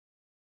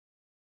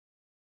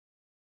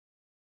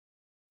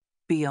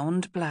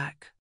Beyond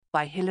Black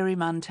by Hilary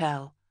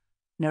Mantel,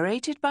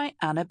 narrated by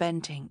Anna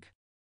Bentinck.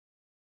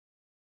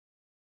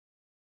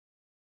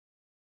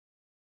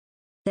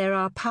 There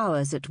are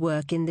powers at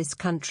work in this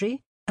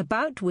country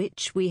about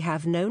which we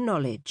have no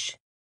knowledge.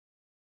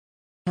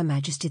 Her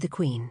Majesty the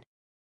Queen.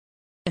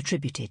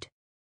 Attributed.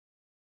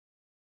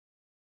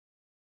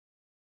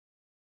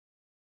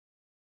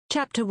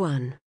 Chapter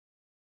 1.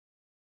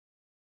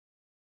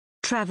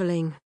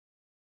 Travelling.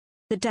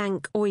 The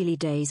dank, oily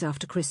days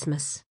after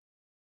Christmas.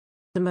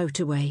 The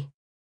motorway.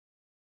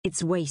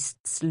 Its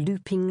wastes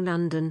looping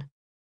London.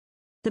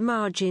 The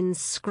margins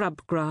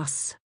scrub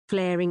grass,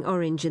 flaring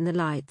orange in the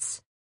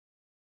lights.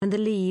 And the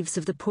leaves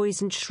of the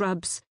poisoned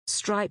shrubs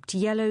striped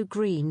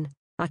yellow-green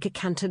like a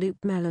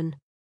cantaloupe melon.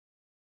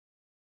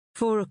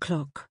 4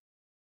 o'clock.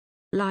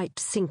 Light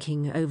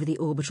sinking over the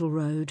orbital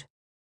road.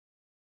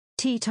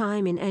 Tea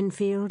time in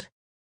Enfield.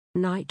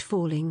 Night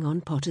falling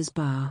on Potter's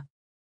Bar.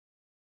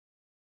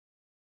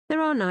 There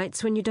are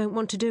nights when you don't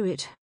want to do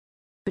it,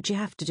 but you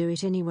have to do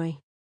it anyway.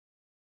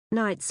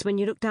 Nights when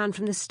you look down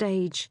from the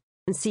stage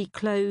and see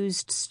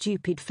closed,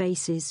 stupid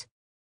faces.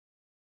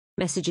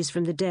 Messages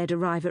from the dead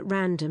arrive at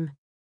random.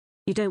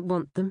 You don't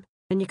want them,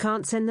 and you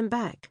can't send them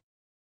back.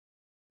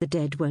 The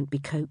dead won't be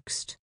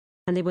coaxed,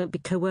 and they won't be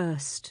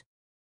coerced,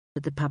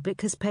 but the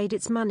public has paid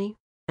its money,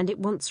 and it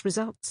wants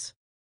results.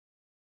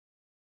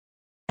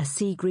 A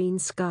sea-green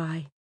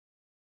sky.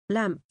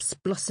 Lamps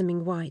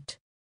blossoming white.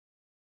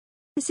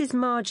 This is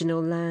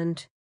marginal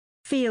land,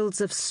 fields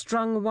of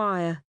strung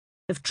wire,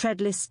 of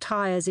treadless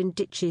tyres in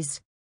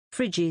ditches,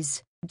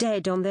 fridges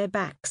dead on their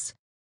backs,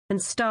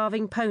 and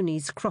starving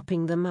ponies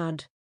cropping the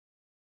mud.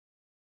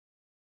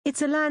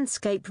 It's a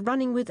landscape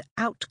running with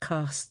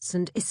outcasts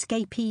and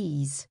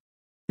escapees,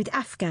 with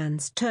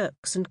Afghans,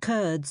 Turks and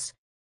Kurds,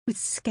 with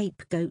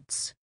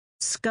scapegoats,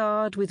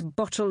 scarred with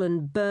bottle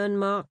and burn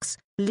marks,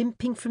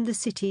 limping from the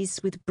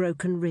cities with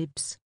broken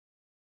ribs.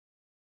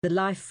 The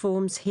life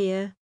forms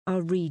here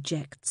are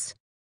rejects,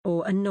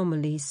 or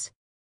anomalies.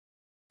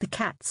 The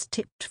cats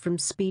tipped from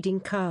speeding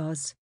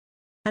cars,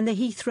 and the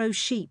Heathrow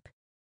sheep,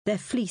 their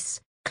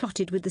fleece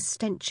clotted with the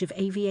stench of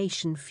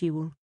aviation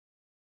fuel.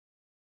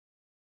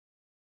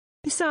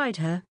 Beside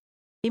her,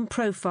 in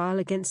profile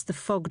against the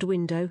fogged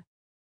window,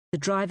 the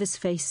driver's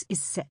face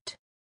is set.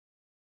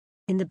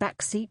 In the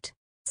back seat,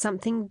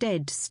 something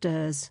dead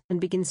stirs and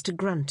begins to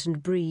grunt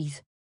and breathe.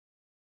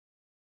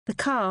 The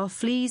car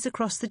flees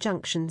across the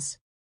junctions,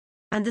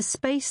 and the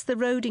space the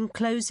road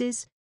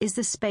encloses is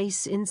the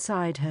space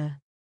inside her.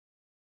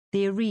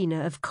 The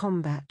arena of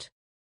combat,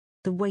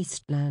 the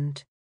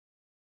wasteland,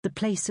 the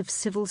place of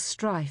civil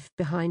strife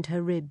behind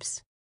her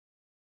ribs.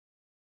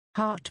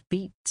 Heart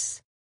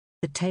beats,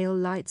 the tail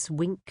lights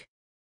wink.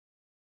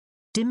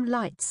 Dim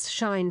lights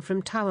shine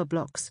from tower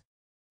blocks,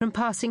 from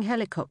passing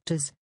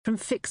helicopters, from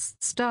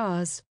fixed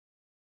stars.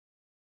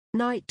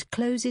 Night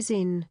closes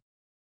in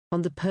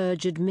on the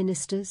perjured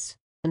ministers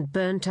and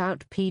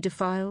burnt-out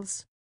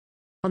paedophiles,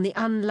 on the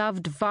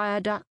unloved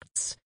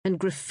viaducts and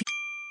graffiti.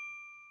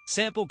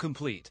 Sample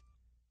complete.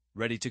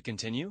 Ready to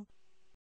continue?